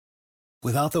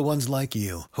Without the ones like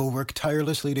you, who work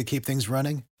tirelessly to keep things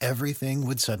running, everything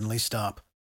would suddenly stop.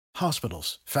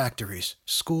 Hospitals, factories,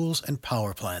 schools, and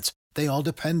power plants, they all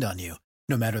depend on you.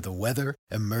 No matter the weather,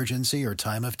 emergency, or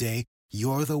time of day,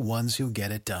 you're the ones who get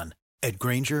it done. At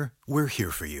Grainger, we're here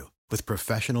for you with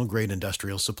professional-grade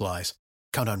industrial supplies.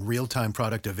 Count on real-time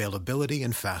product availability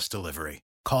and fast delivery.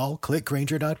 Call,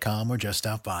 clickgrainger.com, or just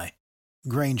stop by.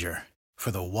 Grainger, for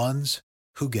the ones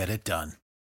who get it done.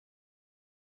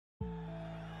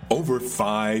 Over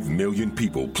 5 million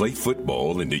people play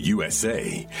football in the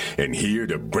USA, and here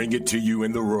to bring it to you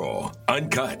in the raw,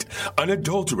 uncut,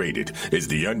 unadulterated is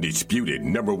the undisputed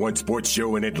 #1 sports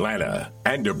show in Atlanta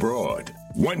and abroad.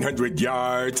 100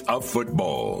 yards of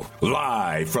football,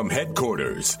 live from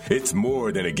headquarters. It's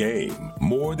more than a game,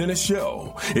 more than a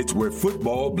show. It's where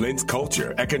football blends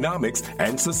culture, economics,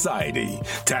 and society.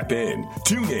 Tap in,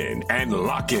 tune in, and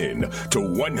lock in to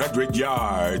 100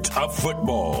 yards of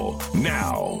football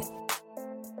now.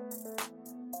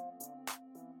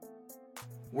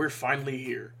 We're finally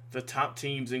here. The top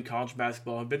teams in college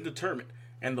basketball have been determined,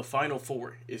 and the Final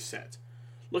Four is set.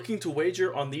 Looking to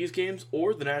wager on these games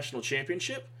or the national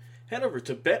championship? Head over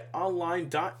to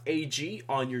betonline.ag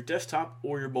on your desktop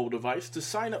or your mobile device to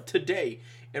sign up today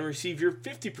and receive your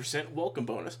 50% welcome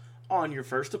bonus on your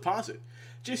first deposit.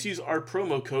 Just use our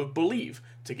promo code BELIEVE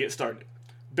to get started.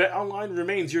 BetOnline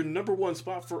remains your #1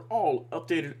 spot for all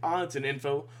updated odds and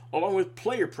info, along with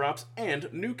player props and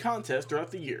new contests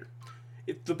throughout the year.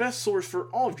 It's the best source for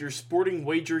all of your sporting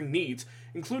wagering needs,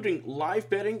 including live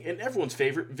betting and everyone's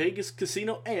favorite Vegas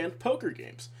casino and poker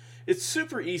games. It's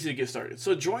super easy to get started,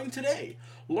 so join today.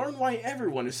 Learn why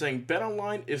everyone is saying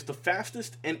BetOnline is the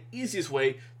fastest and easiest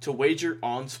way to wager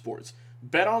on sports.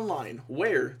 BetOnline,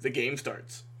 where the game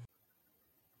starts.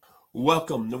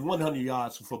 Welcome to 100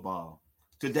 Yards of Football.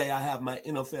 Today I have my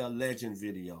NFL legend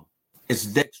video. It's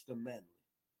Dexter Manley,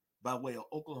 by way of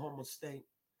Oklahoma State,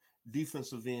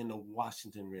 defensive end of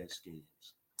Washington Redskins.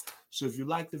 So if you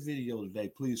like the video today,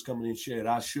 please come in and share it.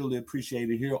 I surely appreciate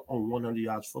it here on 100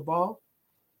 Yards Football.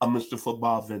 I'm Mr.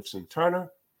 Football Vincent Turner,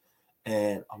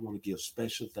 and I want to give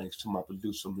special thanks to my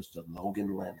producer, Mr.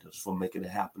 Logan Landers, for making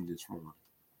it happen this morning.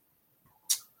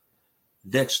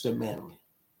 Dexter Manley,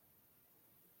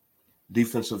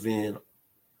 defensive end,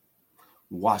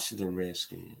 Washington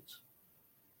Redskins.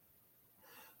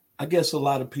 I guess a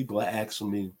lot of people are asking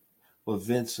me, well,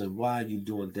 Vincent, why are you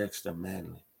doing Dexter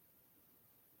Manley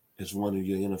as one of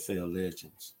your NFL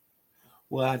legends?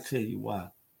 Well, I tell you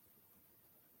why.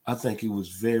 I think he was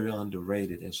very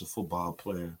underrated as a football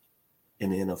player in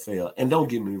the NFL. And don't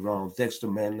get me wrong,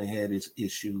 Dexter Manley had his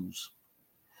issues.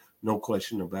 No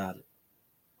question about it.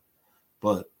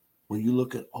 But when you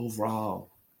look at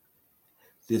overall,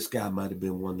 this guy might have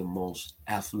been one of the most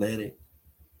athletic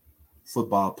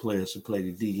football players to play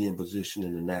the DN position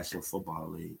in the National Football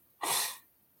League.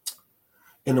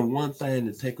 And the one thing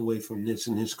to take away from this,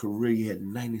 in his career, he had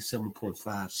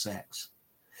 97.5 sacks,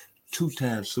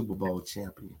 2-time Super Bowl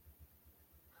champion,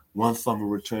 one fumble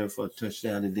return for a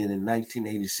touchdown, and then in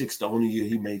 1986, the only year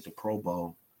he made the Pro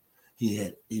Bowl, he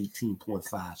had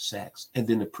 18.5 sacks, and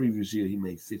then the previous year he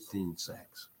made 15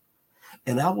 sacks.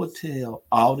 And I would tell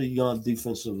all the young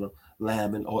defensive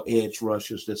linemen or edge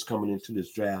rushers that's coming into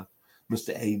this draft,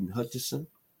 Mr. Aiden Hutchinson,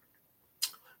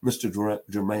 Mr.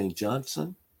 Jermaine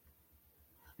Johnson,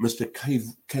 Mr.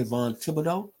 Kayvon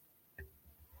Thibodeau,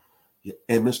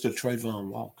 and Mr. Trayvon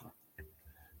Walker.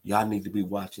 Y'all need to be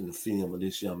watching the film of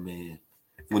this young man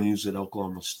when he was at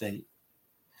Oklahoma State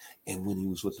and when he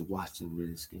was with the Washington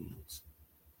Redskins.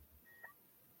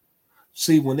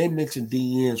 See, when they mention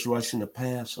DNs rushing the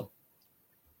passer,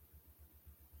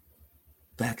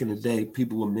 back in the day,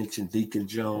 people would mention Deacon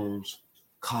Jones,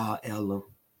 Carl Eller,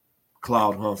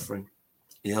 Claude Humphrey,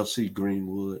 L.C.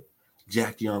 Greenwood,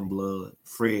 Jack Youngblood,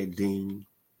 Fred Dean,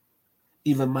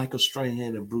 even Michael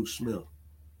Strahan and Bruce Smith.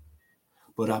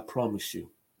 But I promise you,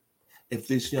 if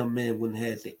this young man wouldn't have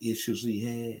had the issues he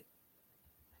had,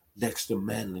 Dexter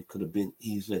Manley could have been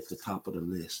easily at the top of the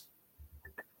list.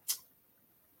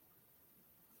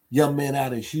 Young man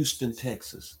out of Houston,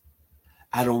 Texas,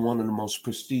 out of one of the most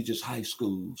prestigious high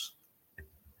schools,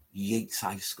 Yates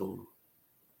High School,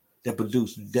 that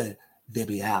produced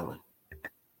Debbie Allen,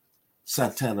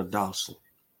 Santana Dawson,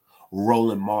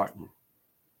 Roland Martin,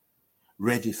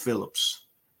 Reggie Phillips,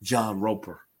 John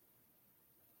Roper,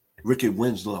 Ricky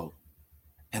Winslow,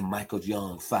 and Michael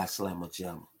Young, Phi Slama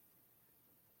Jama.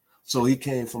 So he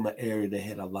came from an area that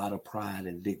had a lot of pride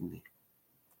and dignity.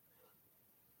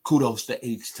 Kudos to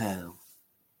H-Town,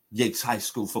 Yates High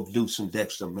School, for producing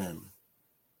Dexter Manley.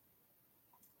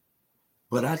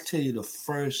 But I tell you, the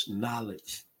first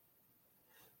knowledge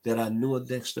that I knew of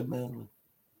Dexter Manley,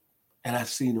 and I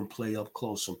seen him play up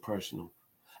close and personal.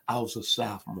 I was a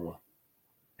sophomore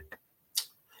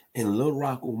in Little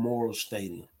Rock Memorial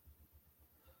Stadium,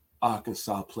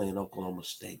 Arkansas, playing Oklahoma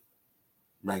State,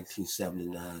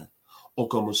 1979.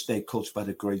 Oklahoma State coached by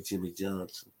the great Jimmy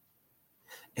Johnson.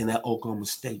 And that Oklahoma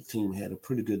State team had a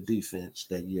pretty good defense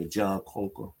that year. John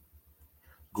Coker,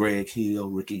 Greg Hill,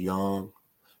 Ricky Young,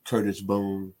 Curtis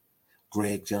Boone,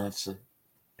 Greg Johnson.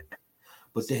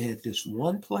 But they had this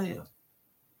one player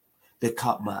that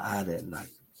caught my eye that night.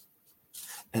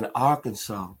 And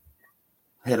Arkansas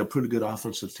had a pretty good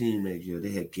offensive team that year.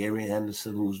 They had Gary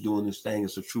Anderson, who was doing this thing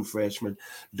as a true freshman,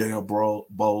 Darrell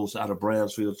Bowles out of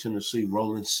Brownsville, Tennessee,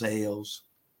 Roland Sales,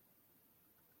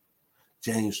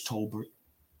 James Tolbert.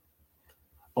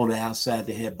 On the outside,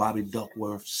 they had Bobby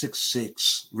Duckworth,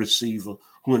 6'6" receiver,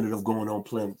 who ended up going on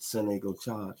playing San Diego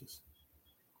Chargers.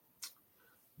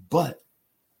 But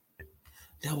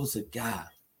there was a guy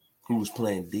who was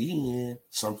playing DN,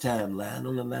 sometime lying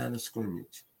on the line of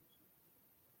scrimmage.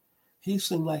 He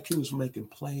seemed like he was making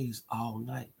plays all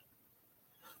night.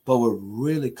 But what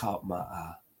really caught my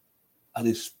eye are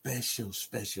this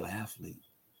special athlete.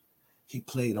 He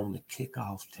played on the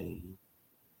kickoff team.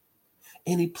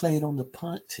 And he played on the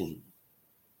punt team.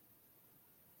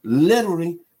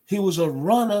 Literally, he was a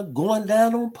runner going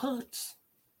down on punts.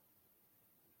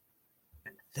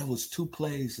 There was 2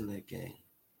 plays in that game.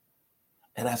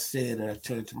 And I said, and I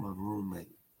turned to my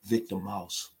roommate, Victor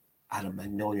Moss, out of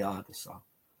Magnolia, Arkansas.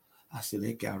 I said,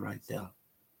 that guy right there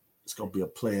is going to be a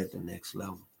player at the next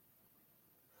level.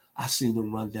 I seen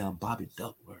him run down Bobby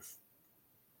Duckworth.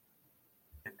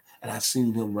 And I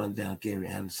seen him run down Gary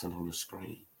Anderson on the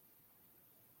screen.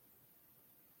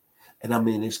 And I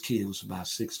mean, this kid was about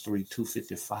 6'3",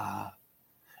 255.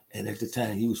 And at the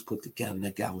time he was put together, and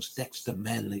that guy was Dexter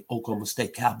Manley, Oklahoma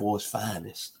State Cowboys'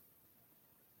 finest.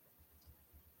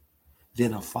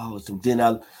 Then I followed him.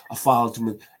 I followed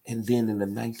him. And then in the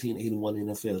 1981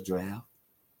 NFL draft,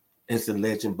 as the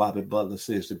legend Bobby Butler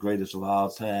says, the greatest of all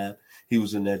time, he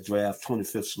was in that draft,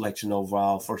 25th selection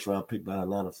overall, first round pick by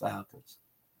Atlanta Falcons.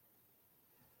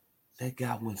 That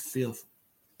guy went 5th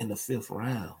in the 5th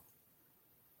round.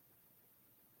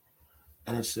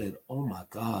 And I said, oh my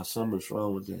God, something's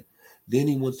wrong with that. Then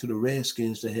he went to the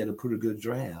Redskins that had a pretty good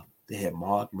draft. They had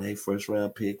Mark May, first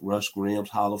round pick, Russ Grimes,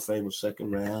 Hall of Famer,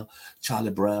 2nd round, Charlie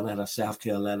Brown out of South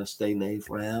Carolina State in the 8th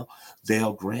round,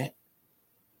 Dale Grant,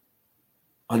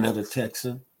 another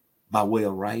Texan, by way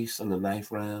of Rice in the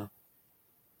 9th round.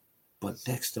 But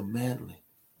Dexter Manley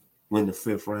went in the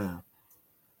 5th round.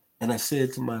 And I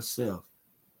said to myself,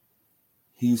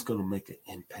 he's going to make an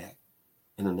impact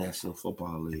in the National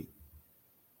Football League.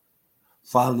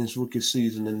 Following his rookie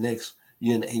season, the next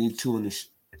year in 82 in the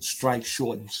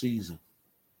strike-shortened season,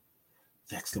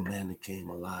 Dexter Manley came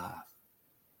alive.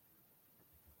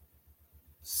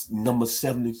 Number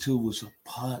 72 was a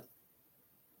punt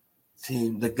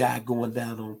team, the guy going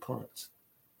down on punts.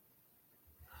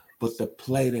 But the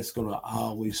play that's going to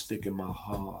always stick in my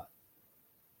heart,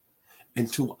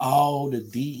 and to all the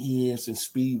DNs and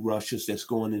speed rushers that's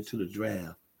going into the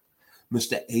draft,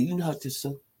 Mr. Aiden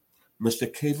Hutchinson,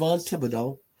 Mr. Kayvon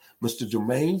Thibodeau, Mr.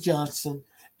 Jermaine Johnson,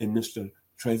 and Mr.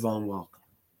 Trayvon Walker.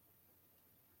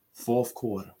 4th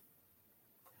quarter.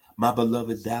 My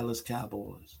beloved Dallas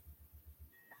Cowboys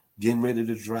getting ready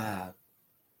to drive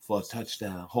for a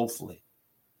touchdown, hopefully.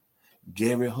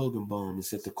 Gary Higginbotham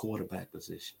is at the quarterback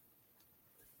position.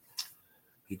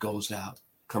 He goes out,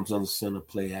 comes on the center,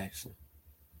 play action.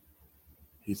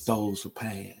 He throws a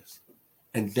pass.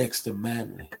 And Dexter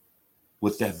Manley,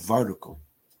 with that vertical,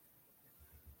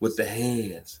 with the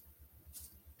hands,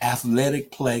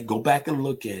 athletic play, go back and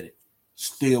look at it.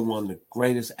 Still one of the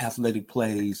greatest athletic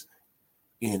plays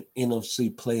in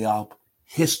NFC playoff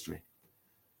history.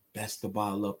 Bats the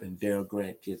ball up and Darrell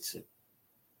Grant gets it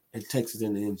and takes it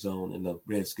in the end zone, and the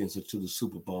Redskins are to the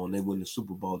Super Bowl, and they win the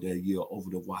Super Bowl that year over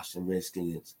the Washington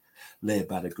Redskins, led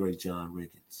by the great John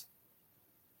Riggins.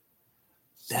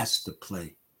 That's the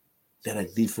play that a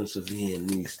defensive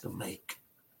end needs to make.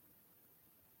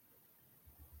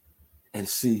 And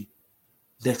see,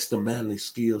 Dexter Manley's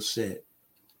skill set,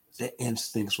 the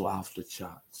instincts were off the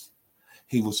charts.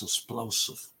 He was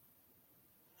explosive.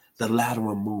 The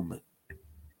lateral movement,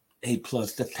 A+,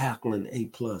 the tackling, A+,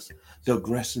 the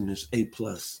aggressiveness, A+,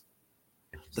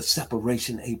 the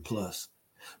separation, A+,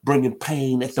 bringing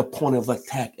pain at the point of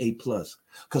attack, A+.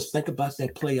 Because think about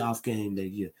that playoff game that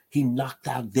year. He knocked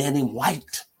out Danny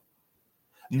White,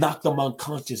 knocked him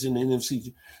unconscious in the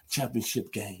NFC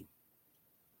Championship game.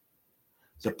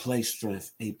 The play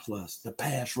strength, A+. The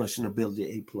pass rushing ability,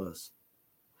 A+.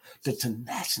 the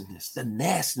tenaciousness, the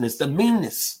nastiness, the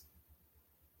meanness.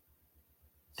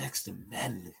 Dexter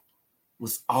Manley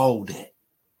was all that.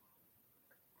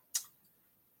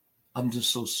 I'm just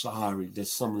so sorry that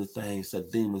some of the things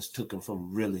that demons took him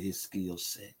from really his skill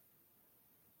set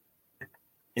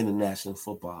in the National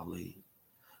Football League.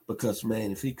 Because,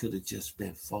 man, if he could have just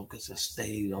been focused and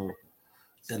stayed on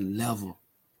the level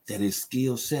that his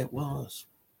skill set was,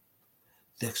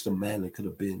 Dexter Manley could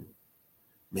have been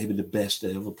maybe the best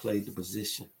that ever played the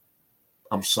position.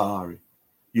 I'm sorry.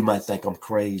 You might think I'm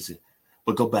crazy,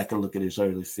 but go back and look at his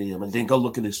early film and then go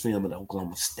look at his film at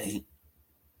Oklahoma State.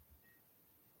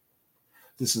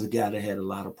 This is a guy that had a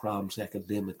lot of problems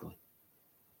academically.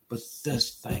 But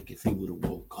just think if he would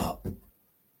have woke up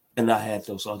and not had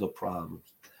those other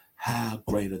problems, how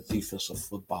great a defensive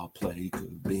football player he could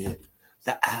have been.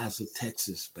 The eyes of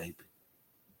Texas, baby.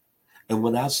 And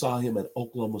when I saw him at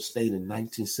Oklahoma State in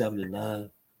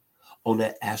 1979 on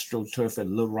that AstroTurf at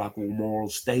Little Rock Memorial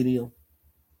Stadium,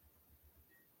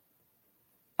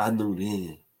 I knew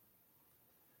then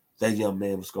that young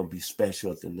man was going to be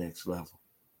special at the next level.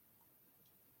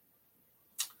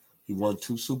 He won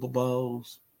 2 Super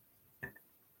Bowls.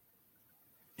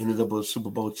 Ended up a Super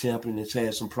Bowl champion. Has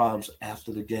had some problems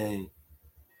after the game.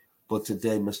 But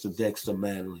today, Mr. Dexter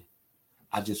Manley,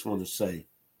 I just want to say,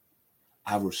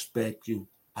 I respect you.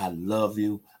 I love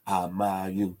you. I admire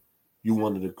you. You're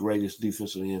one of the greatest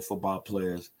defensive end football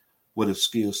players with a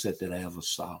skill set that I ever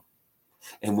saw.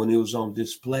 And when it was on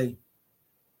display,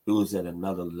 it was at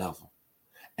another level.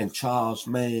 And Charles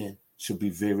Mann should be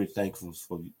very thankful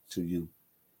to you.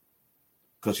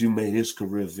 Because you made his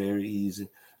career very easy.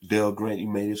 Dale Grant, you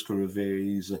made his career very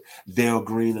easy. Dale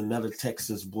Green, another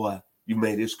Texas boy, you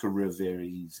made his career very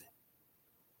easy.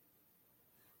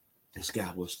 This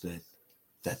guy was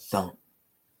that thump.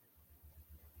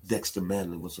 Dexter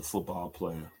Manley was a football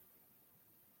player.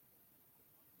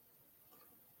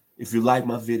 If you like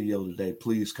my video today,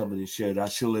 please come in and share it. I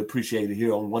surely appreciate it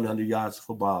here on 100 Yards of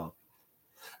Football.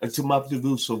 And to my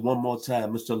producer, one more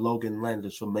time, Mr. Logan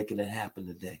Landers, for making it happen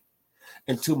today.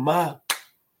 And to my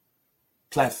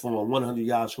platform, 100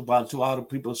 Yards Football, and to all the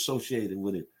people associated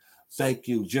with it, thank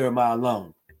you, Jeremiah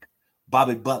Long,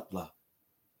 Bobby Butler,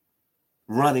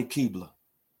 Ronnie Keebler.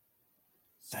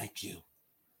 Thank you.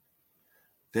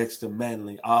 Dexter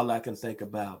Manley, all I can think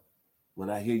about when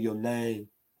I hear your name,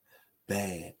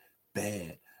 bad,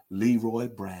 Leroy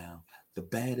Brown, the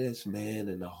baddest man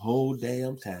in the whole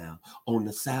damn town on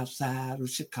the south side of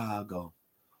Chicago.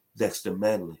 Dexter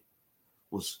Manley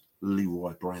was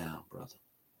Leroy Brown, brother.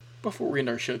 Before we end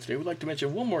our show today, we'd like to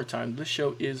mention one more time this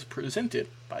show is presented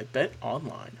by Bet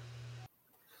Online.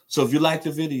 So if you like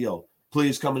the video,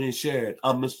 please come in and share it.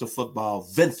 I'm Mr. Football,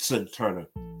 Vincent Turner.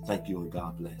 Thank you and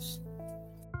God bless.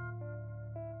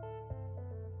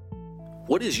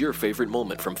 What is your favorite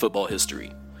moment from football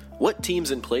history? What teams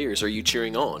and players are you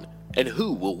cheering on? And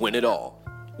who will win it all?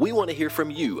 We want to hear from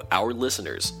you, our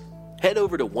listeners. Head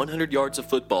over to 100 Yards of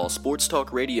Football Sports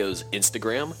Talk Radio's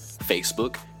Instagram,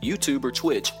 Facebook, YouTube, or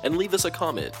Twitch and leave us a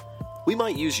comment. We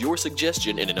might use your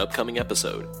suggestion in an upcoming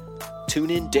episode.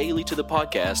 Tune in daily to the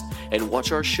podcast and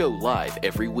watch our show live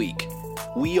every week.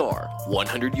 We are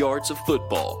 100 Yards of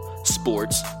Football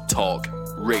Sports Talk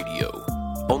Radio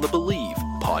on the Believe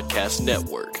Podcast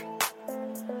Network.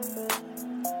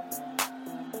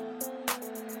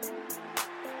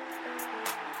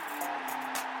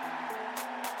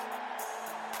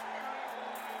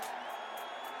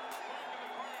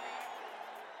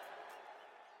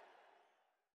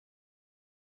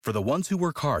 For the ones who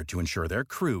work hard to ensure their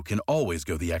crew can always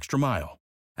go the extra mile,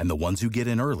 and the ones who get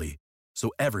in early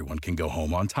so everyone can go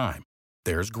home on time,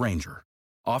 there's Grainger,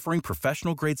 offering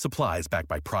professional-grade supplies backed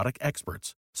by product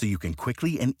experts so you can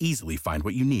quickly and easily find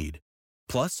what you need.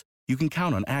 Plus, you can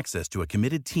count on access to a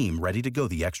committed team ready to go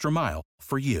the extra mile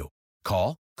for you.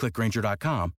 Call, click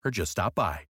Grainger.com, or just stop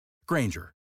by.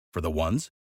 Grainger, for the ones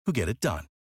who get it done.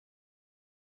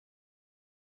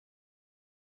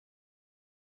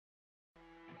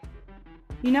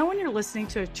 You know when you're listening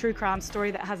to a true crime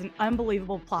story that has an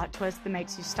unbelievable plot twist that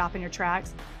makes you stop in your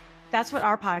tracks? That's what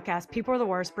our podcast, People Are the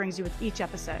Worst, brings you with each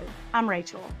episode. I'm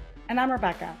Rachel. And I'm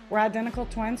Rebecca. We're identical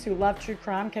twins who love true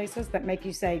crime cases that make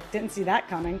you say, didn't see that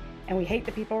coming, and we hate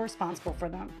the people responsible for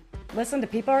them. Listen to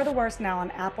People Are the Worst now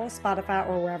on Apple, Spotify,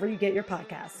 or wherever you get your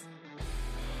podcasts.